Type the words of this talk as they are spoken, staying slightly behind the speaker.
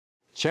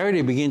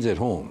Charity begins at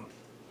home.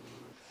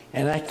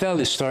 And I tell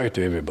this story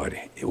to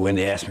everybody when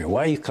they ask me,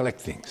 why you collect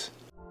things?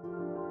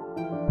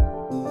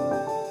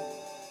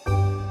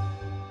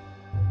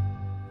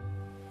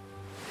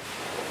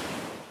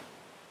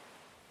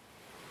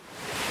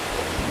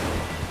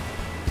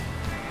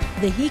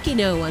 The HIKI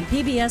NŌ on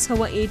PBS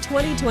Hawaii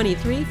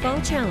 2023 Fall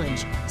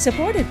Challenge,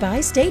 supported by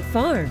State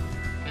Farm.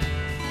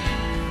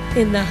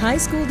 In the high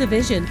school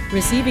division,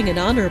 receiving an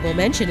honorable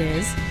mention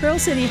is Pearl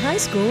City High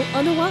School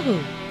on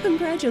Oahu.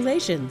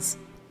 Congratulations.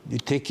 You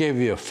take care of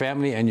your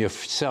family and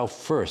yourself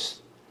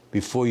first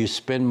before you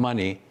spend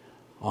money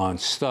on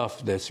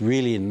stuff that's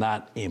really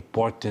not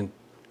important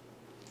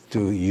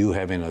to you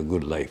having a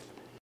good life.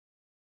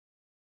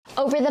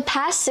 Over the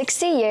past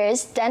 60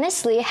 years,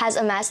 Dennis Lee has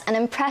amassed an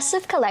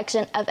impressive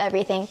collection of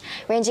everything,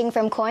 ranging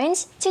from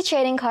coins to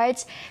trading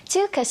cards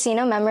to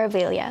casino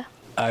memorabilia.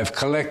 I've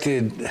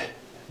collected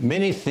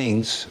many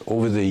things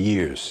over the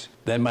years.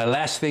 Then my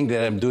last thing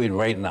that I'm doing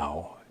right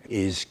now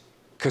is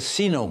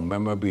casino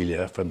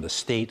memorabilia from the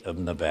state of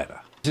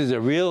Nevada. This is a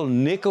real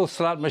nickel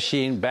slot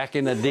machine back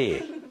in the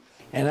day.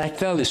 And I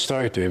tell this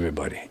story to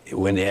everybody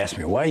when they ask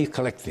me, why you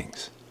collect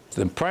things?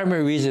 The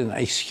primary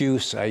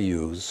excuse I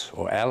use,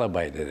 or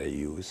alibi that I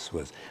use,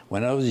 was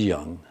when I was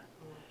young,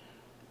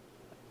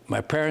 my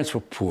parents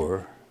were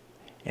poor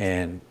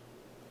and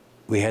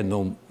we had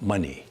no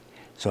money.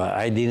 So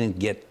I didn't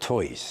get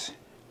toys.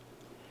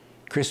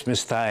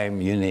 Christmas time,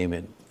 you name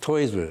it,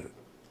 toys were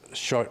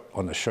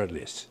on the short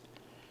list.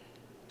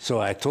 So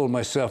I told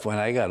myself when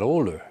I got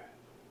older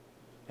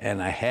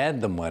and I had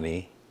the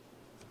money,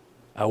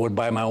 I would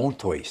buy my own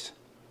toys.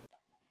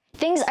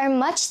 Things are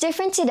much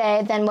different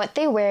today than what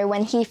they were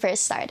when he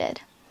first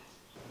started.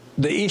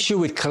 The issue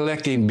with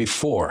collecting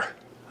before,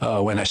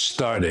 when I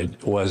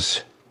started,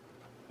 was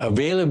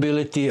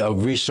availability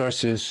of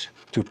resources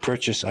to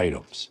purchase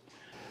items.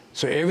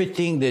 So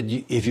everything that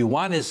if you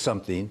wanted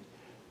something,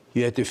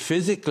 you had to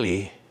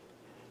physically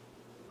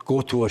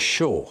go to a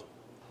show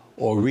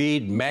or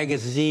read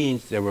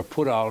magazines that were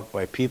put out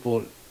by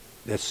people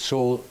that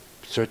sold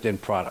certain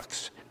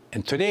products.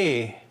 And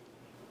today,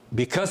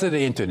 because of the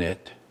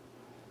internet,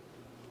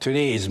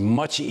 today is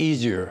much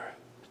easier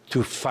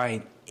to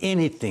find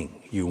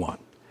anything you want.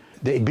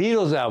 The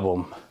Beatles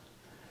album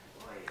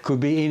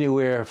could be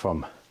anywhere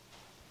from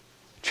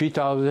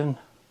 $3,000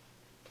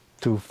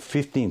 to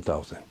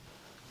 $15,000,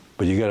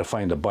 but you gotta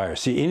find a buyer.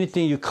 See,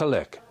 anything you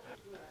collect,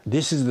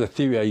 this is the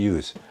theory I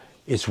use,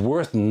 it's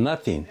worth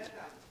nothing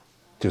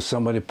till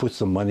somebody puts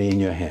some money in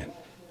your hand.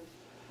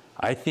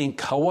 I think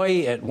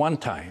Hawaii at one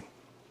time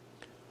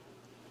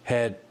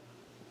had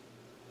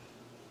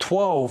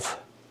 12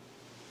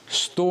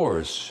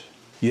 stores.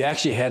 You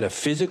actually had a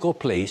physical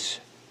place,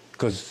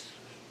 because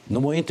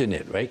no more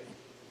internet, right?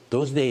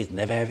 Those days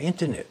never have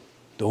internet.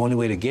 The only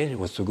way to get it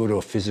was to go to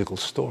a physical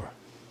store.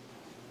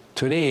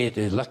 Today,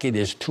 they're lucky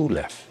there's 2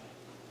 left.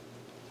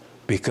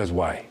 Because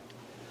why?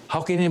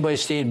 How can anybody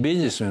stay in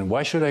business? And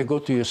why should I go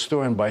to your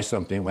store and buy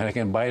something when I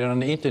can buy it on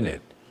the internet?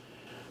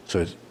 So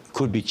it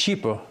could be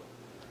cheaper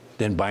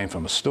than buying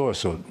from a store.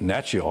 So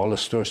naturally, all the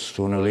stores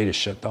sooner or later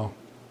shut down.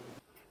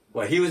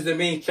 Well, he was the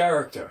main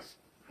character.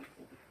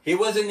 He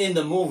wasn't in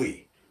the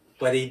movie,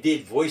 but he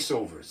did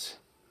voiceovers.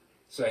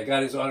 So I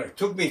got his autograph. It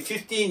took me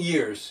 15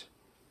 years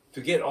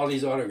to get all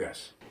these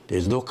autographs.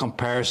 There's no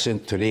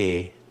comparison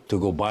today to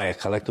go buy a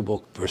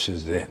collectible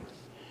versus then.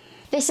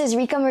 This is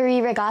Rika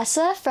Marie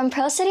Regasa from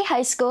Pearl City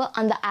High School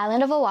on the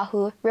island of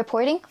Oahu,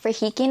 reporting for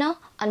HIKI NŌ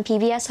on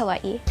PBS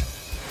Hawaii.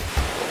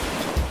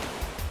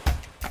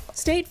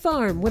 State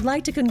Farm would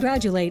like to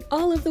congratulate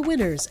all of the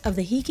winners of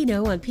the HIKI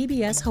NŌ on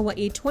PBS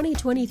Hawaii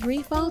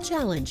 2023 Fall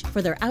Challenge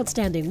for their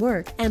outstanding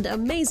work and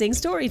amazing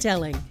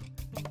storytelling.